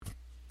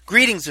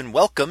Greetings and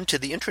welcome to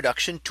the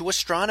introduction to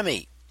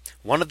astronomy.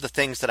 One of the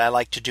things that I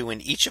like to do in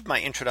each of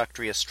my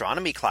introductory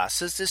astronomy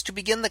classes is to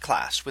begin the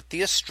class with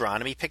the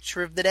astronomy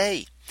picture of the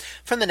day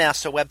from the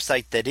NASA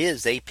website, that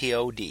is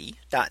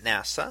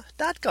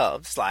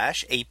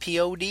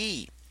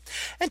apod.nasa.gov/apod.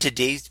 And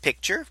today's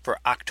picture for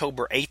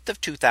October 8th of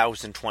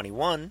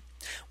 2021.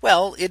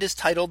 Well, it is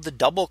titled the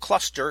double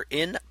cluster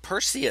in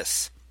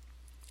Perseus.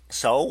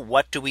 So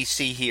what do we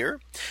see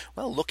here?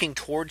 Well, looking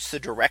towards the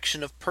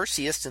direction of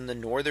Perseus in the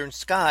northern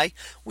sky,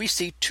 we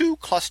see two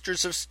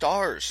clusters of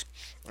stars.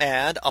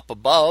 And up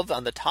above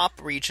on the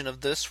top region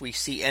of this, we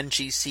see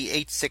NGC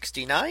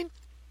 869.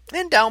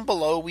 And down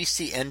below we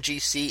see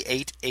NGC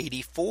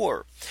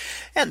 884.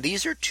 And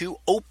these are two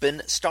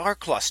open star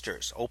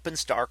clusters. Open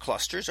star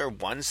clusters are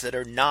ones that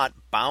are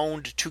not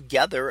bound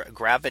together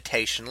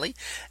gravitationally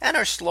and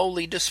are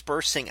slowly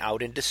dispersing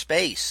out into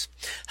space.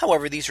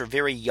 However, these are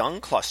very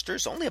young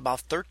clusters, only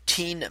about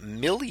 13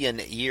 million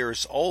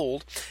years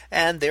old,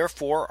 and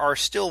therefore are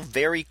still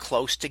very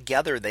close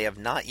together. They have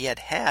not yet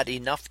had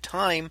enough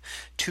time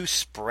to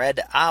spread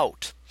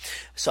out.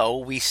 So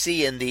we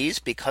see in these,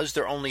 because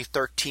they're only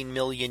 13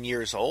 million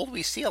years old,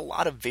 we see a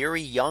lot of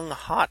very young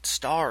hot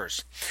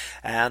stars.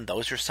 And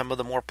those are some of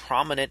the more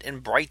prominent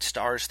and bright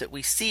stars that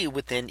we see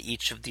within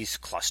each of these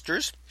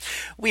clusters.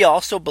 We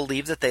also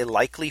believe that they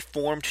likely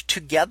formed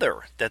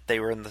together, that they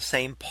were in the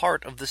same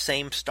part of the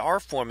same star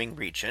forming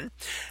region.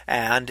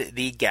 And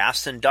the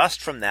gas and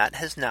dust from that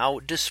has now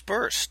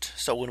dispersed.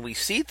 So when we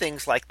see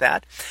things like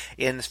that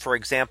in, for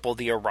example,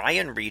 the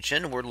Orion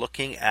region, we're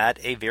looking at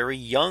a very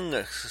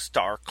young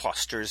star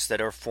clusters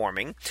that are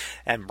forming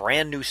and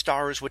brand new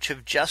stars which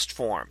have just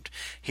formed.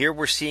 Here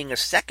we're seeing a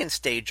second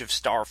stage of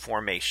star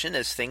formation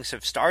as things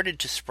have started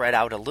to spread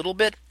out a little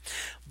bit,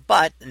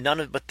 but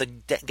the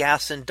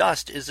gas and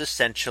dust is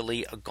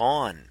essentially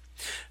gone.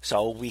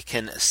 So we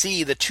can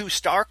see the two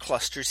star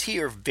clusters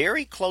here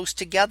very close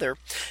together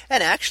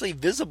and actually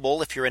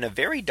visible if you're in a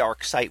very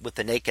dark site with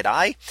the naked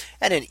eye,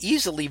 and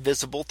easily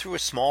visible through a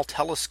small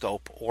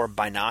telescope or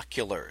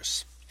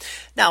binoculars.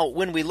 Now,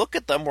 when we look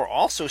at them, we're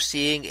also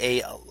seeing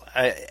a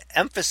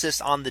emphasis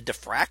on the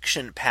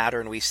diffraction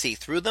pattern we see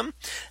through them.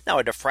 Now,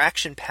 a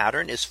diffraction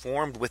pattern is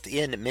formed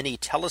within many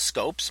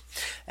telescopes,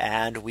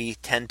 and we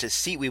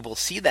will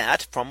see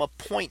that from a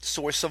point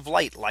source of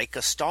light like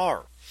a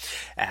star.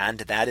 And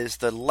that is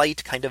the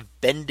light kind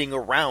of bending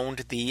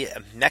around the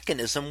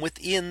mechanism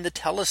within the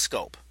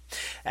telescope.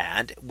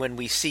 And when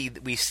we see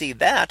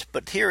that,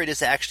 but here it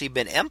has actually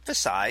been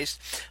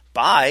emphasized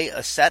by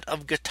a set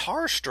of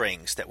guitar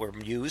strings that were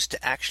used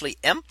to actually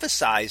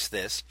emphasize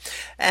this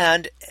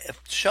and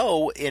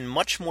show in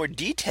much more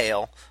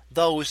detail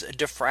those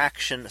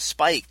diffraction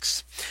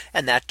spikes.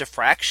 And that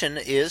diffraction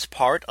is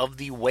part of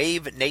the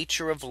wave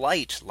nature of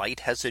light.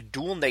 Light has a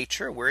dual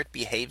nature where it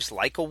behaves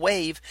like a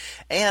wave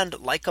and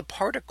like a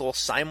particle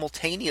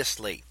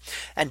simultaneously.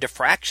 And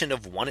diffraction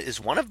is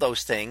one of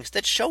those things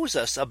that shows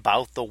us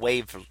about the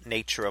wave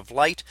nature of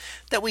light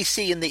that we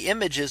see in the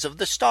images of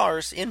the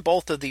stars in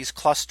both of these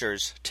clusters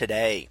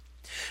today.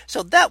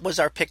 So that was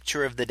our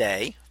picture of the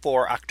day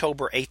for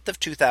October 8th of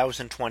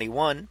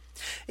 2021.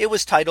 It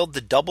was titled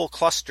the double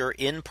cluster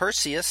in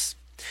Perseus.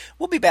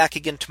 We'll be back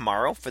again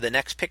tomorrow for the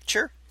next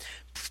picture,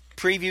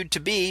 previewed to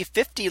be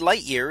 50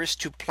 light years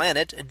to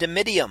planet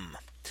Dimidium.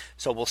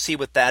 So we'll see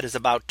what that is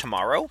about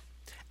tomorrow.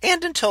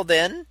 And until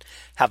then,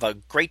 have a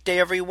great day,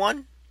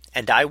 everyone,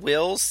 and I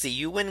will see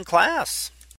you in class.